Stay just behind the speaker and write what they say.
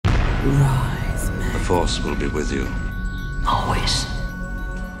Rise, The Force will be with you. always.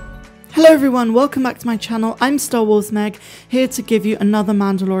 Hello everyone, welcome back to my channel. I'm Star Wars Meg, here to give you another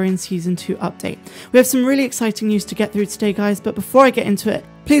Mandalorian Season 2 update. We have some really exciting news to get through today, guys, but before I get into it,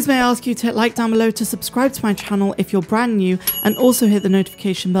 please may I ask you to hit like down below to subscribe to my channel if you're brand new, and also hit the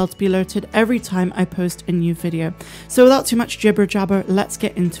notification bell to be alerted every time I post a new video. So without too much jibber jabber, let's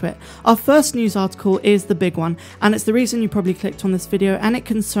get into it. Our first news article is the big one, and it's the reason you probably clicked on this video, and it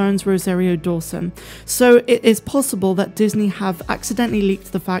concerns Rosario Dawson. So it is possible that Disney have accidentally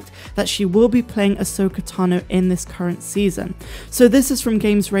leaked the fact that she will be playing Ahsoka Tano in this current season. So this is from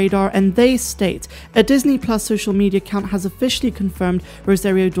Games Radar, and they state, a Disney Plus social media account has officially confirmed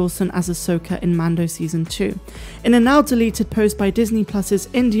Rosario Dawson as Ahsoka in Mando Season 2. In a now deleted post by Disney Plus's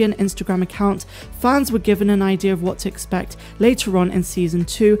Indian Instagram account, fans were given an idea of what to expect later on in Season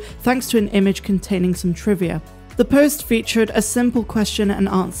 2 thanks to an image containing some trivia. The post featured a simple question and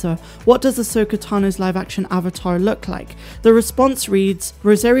answer: what does Ahsoka Tano's live-action avatar look like? The response reads,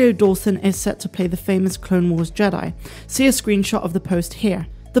 Rosario Dawson is set to play the famous Clone Wars Jedi. See a screenshot of the post here.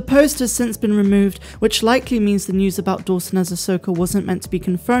 The post has since been removed, which likely means the news about Dawson as Ahsoka wasn't meant to be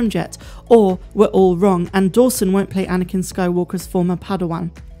confirmed yet, or we're all wrong, and Dawson won't play Anakin Skywalker's former Padawan.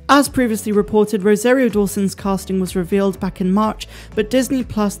 As previously reported, Rosario Dawson's casting was revealed back in March, but Disney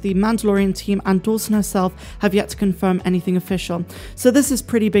Plus, the Mandalorian team, and Dawson herself have yet to confirm anything official. So this is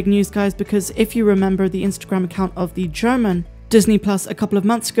pretty big news, guys, because if you remember the Instagram account of the German Disney Plus a couple of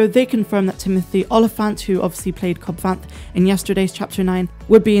months ago, they confirmed that Timothy Olyphant, who obviously played Cobb Vanth in yesterday's Chapter 9,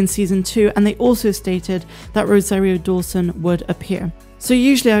 would be in Season 2, and they also stated that Rosario Dawson would appear. So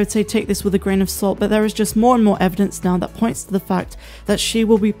usually I would say take this with a grain of salt, but there is just more and more evidence now that points to the fact that she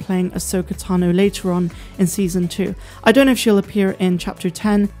will be playing Ahsoka Tano later on in Season 2. I don't know if she'll appear in Chapter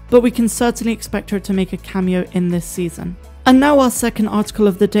 10, but we can certainly expect her to make a cameo in this season. And now our second article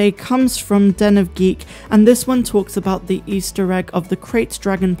of the day comes from Den of Geek, and this one talks about the Easter egg of the Krayt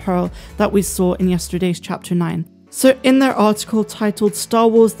Dragon Pearl that we saw in yesterday's Chapter 9. So in their article titled Star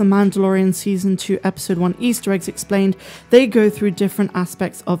Wars The Mandalorian Season 2 Episode 1 Easter Eggs Explained, they go through different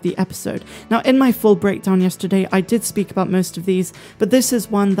aspects of the episode. Now in my full breakdown yesterday, I did speak about most of these, but this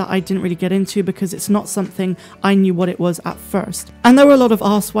is one that I didn't really get into because it's not something I knew what it was at first. And there were a lot of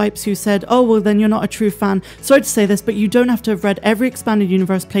arsewipes who said, oh well then you're not a true fan. Sorry to say this, but you don't have to have read every expanded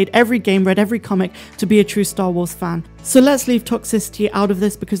universe, played every game, read every comic to be a true Star Wars fan. So let's leave toxicity out of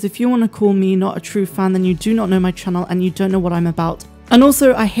this, because if you want to call me not a true fan, then you do not know my channel and you don't know what I'm about. And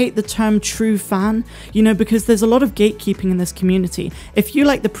also, I hate the term true fan, because there's a lot of gatekeeping in this community. If you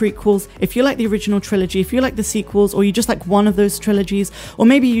like the prequels, if you like the original trilogy, if you like the sequels, or you just like one of those trilogies, or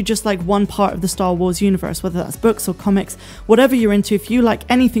maybe you just like one part of the Star Wars universe, whether that's books or comics, whatever you're into, if you like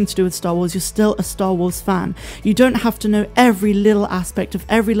anything to do with Star Wars, you're still a Star Wars fan. You don't have to know every little aspect of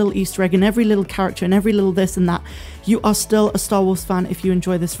every little Easter egg and every little character and every little this and that. You are still a Star Wars fan if you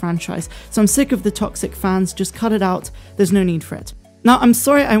enjoy this franchise. So I'm sick of the toxic fans, just cut it out, there's no need for it. Now, I'm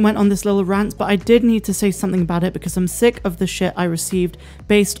sorry I went on this little rant, but I did need to say something about it because I'm sick of the shit I received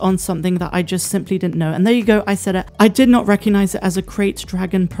based on something that I just simply didn't know. And there you go, I said it. I did not recognize it as a Krayt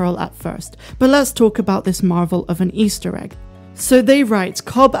Dragon Pearl at first. But let's talk about this marvel of an Easter egg. So they write,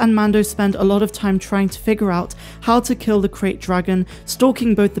 Cobb and Mando spend a lot of time trying to figure out how to kill the Krayt Dragon,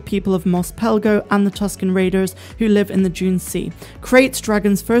 stalking both the people of Mos Pelgo and the Tusken Raiders who live in the Dune Sea. Krayt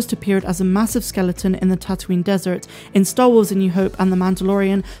Dragons first appeared as a massive skeleton in the Tatooine Desert in Star Wars A New Hope, and The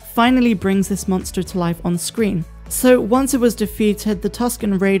Mandalorian finally brings this monster to life on screen. So once it was defeated, the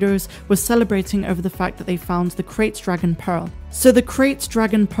Tusken Raiders were celebrating over the fact that they found the Krayt Dragon Pearl. So the Krayt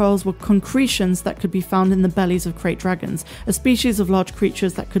Dragon Pearls were concretions that could be found in the bellies of Krayt Dragons, a species of large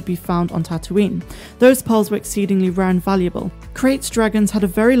creatures that could be found on Tatooine. Those pearls were exceedingly rare and valuable. Krayt Dragons had a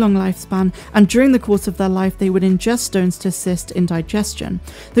very long lifespan, and during the course of their life they would ingest stones to assist in digestion.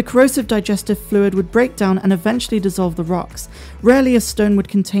 The corrosive digestive fluid would break down and eventually dissolve the rocks. Rarely a stone would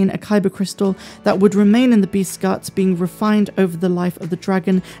contain a kyber crystal that would remain in the beast's gut, being refined over the life of the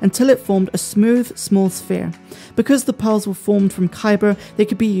dragon until it formed a smooth, small sphere. Because the pearls were formed from kyber, they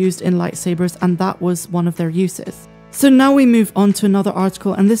could be used in lightsabers, and that was one of their uses. So now we move on to another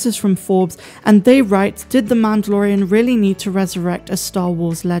article, and this is from Forbes, and they write, did The Mandalorian really need to resurrect a Star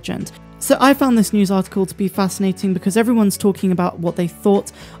Wars legend? So I found this news article to be fascinating because everyone's talking about what they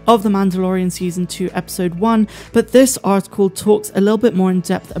thought of The Mandalorian Season 2 Episode 1, but this article talks a little bit more in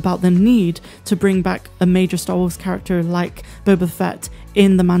depth about the need to bring back a major Star Wars character like Boba Fett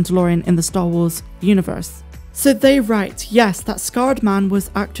in The Mandalorian in the Star Wars universe. So they write, yes, that scarred man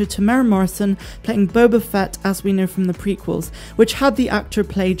was actor Temuera Morrison playing Boba Fett as we know from the prequels, which had the actor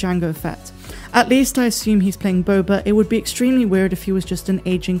play Jango Fett. At least I assume he's playing Boba. It would be extremely weird if he was just an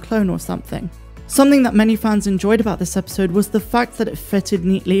aging clone or something. Something that many fans enjoyed about this episode was the fact that it fitted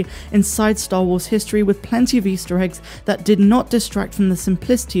neatly inside Star Wars history with plenty of Easter eggs that did not distract from the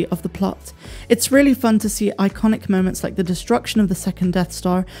simplicity of the plot. It's really fun to see iconic moments like the destruction of the second Death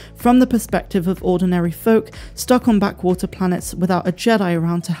Star from the perspective of ordinary folk stuck on backwater planets without a Jedi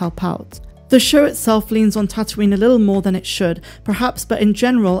around to help out. The show itself leans on Tatooine a little more than it should, perhaps, but in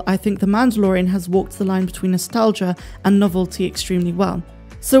general I think The Mandalorian has walked the line between nostalgia and novelty extremely well.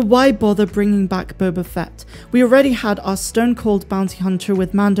 So why bother bringing back Boba Fett? We already had our stone-cold bounty hunter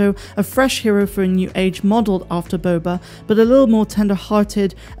with Mando, a fresh hero for a new age modelled after Boba, but a little more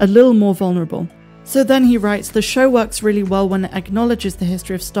tender-hearted, a little more vulnerable. So then he writes, the show works really well when it acknowledges the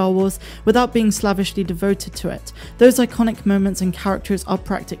history of Star Wars without being slavishly devoted to it. Those iconic moments and characters are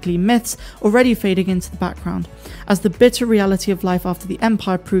practically myths, already fading into the background, as the bitter reality of life after the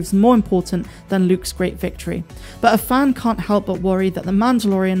Empire proves more important than Luke's great victory. But a fan can't help but worry that The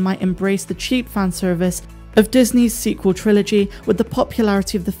Mandalorian might embrace the cheap fan service of Disney's sequel trilogy, with the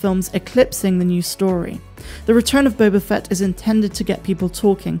popularity of the films eclipsing the new story. The return of Boba Fett is intended to get people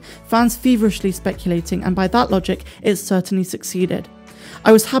talking, fans feverishly speculating, and by that logic, it certainly succeeded.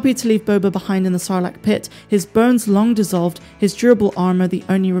 I was happy to leave Boba behind in the Sarlacc pit, his bones long dissolved, his durable armour the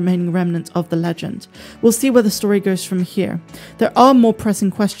only remaining remnant of the legend. We'll see where the story goes from here. There are more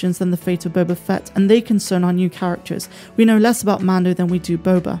pressing questions than the fate of Boba Fett, and they concern our new characters. We know less about Mando than we do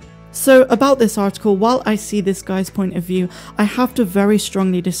Boba. So about this article, while I see this guy's point of view, I have to very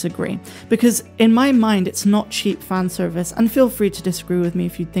strongly disagree, because in my mind it's not cheap fan service, and feel free to disagree with me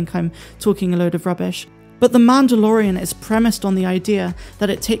if you think I'm talking a load of rubbish. But The Mandalorian is premised on the idea that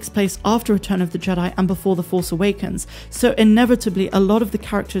it takes place after Return of the Jedi and before The Force Awakens, so inevitably a lot of the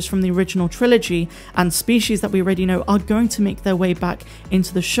characters from the original trilogy and species that we already know are going to make their way back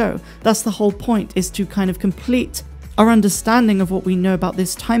into the show. That's the whole point, is to kind of complete our understanding of what we know about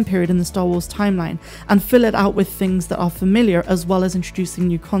this time period in the Star Wars timeline and fill it out with things that are familiar as well as introducing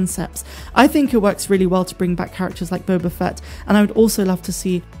new concepts. I think it works really well to bring back characters like Boba Fett, and I would also love to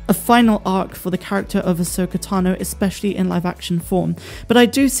see a final arc for the character of Ahsoka Tano, especially in live action form. But I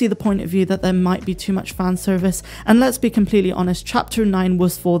do see the point of view that there might be too much fan service, and let's be completely honest, Chapter 9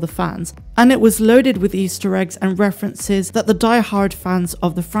 was for the fans, and it was loaded with Easter eggs and references that the die-hard fans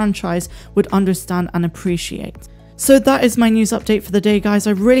of the franchise would understand and appreciate. So that is my news update for the day, guys.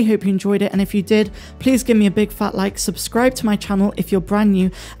 I really hope you enjoyed it, and if you did, please give me a big fat like, subscribe to my channel if you're brand new,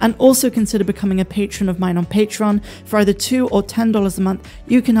 and also consider becoming a patron of mine on Patreon. For either $2 or $10 a month,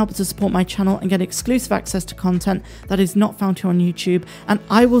 you can help to support my channel and get exclusive access to content that is not found here on YouTube, and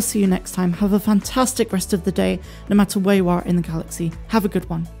I will see you next time. Have a fantastic rest of the day, no matter where you are in the galaxy. Have a good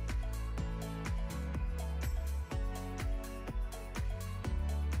one.